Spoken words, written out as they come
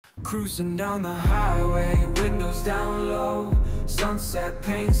Cruising down the highway, windows down low. Sunset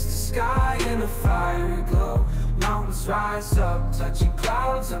paints the sky in a fiery glow. Mountains rise up, touching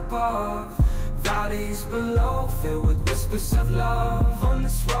clouds above. Valleys below, filled with whispers of love. On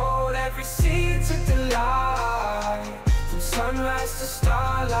this road, every scene's a delight. From sunrise to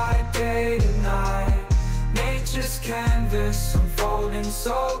starlight, day to night. Nature's canvas unfolding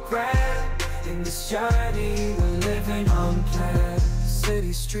so grand. In this journey, we're living unplanned.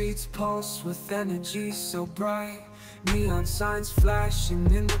 City streets pulse with energy so bright. Neon signs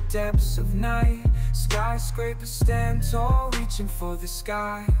flashing in the depths of night. Skyscrapers stand tall, reaching for the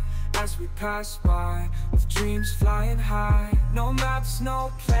sky. As we pass by, with dreams flying high. No maps,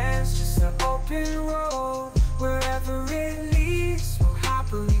 no plans, just an open road. Wherever it leads, we'll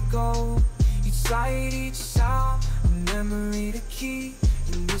happily go. Each sight, each sound, a memory to keep.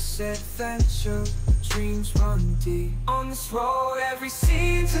 In this adventure, dreams run deep. On this road, every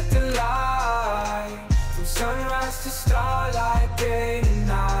scene's a delight. From sunrise to starlight, day to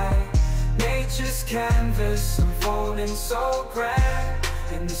night. Nature's canvas unfolding so grand.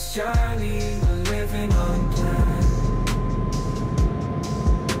 In this journey, we're living unplanned.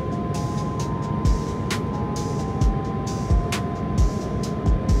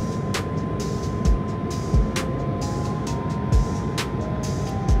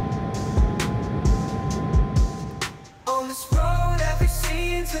 On this road, every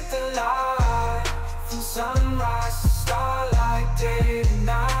scene's a delight. From sunrise to starlight, day to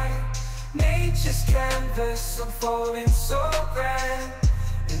night. Nature's canvas unfolding so grand.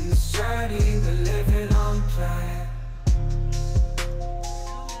 In this journey, we're living unplanned.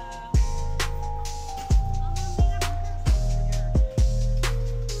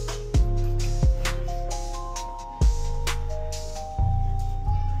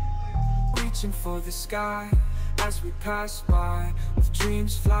 Reaching for the sky as we pass by, with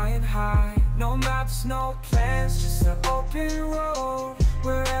dreams flying high. No maps, no plans, just an open road.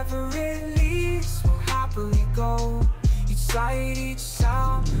 Wherever it leads, we'll happily go. Each sight, each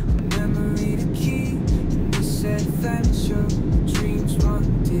sound, a memory to keep. In this adventure, dreams run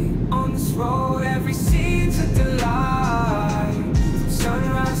deep. On this road, every scene's a delight. From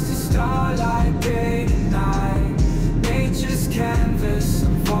sunrise to starlight, day to night. Nature's canvas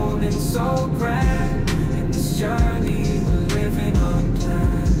unfolding so grand. In this journey, we're living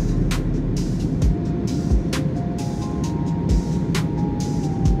unplanned.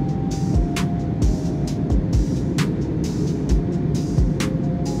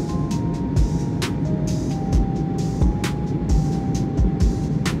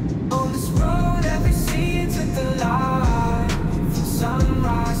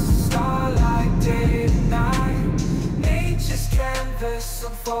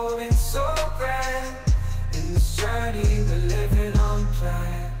 Unfolding so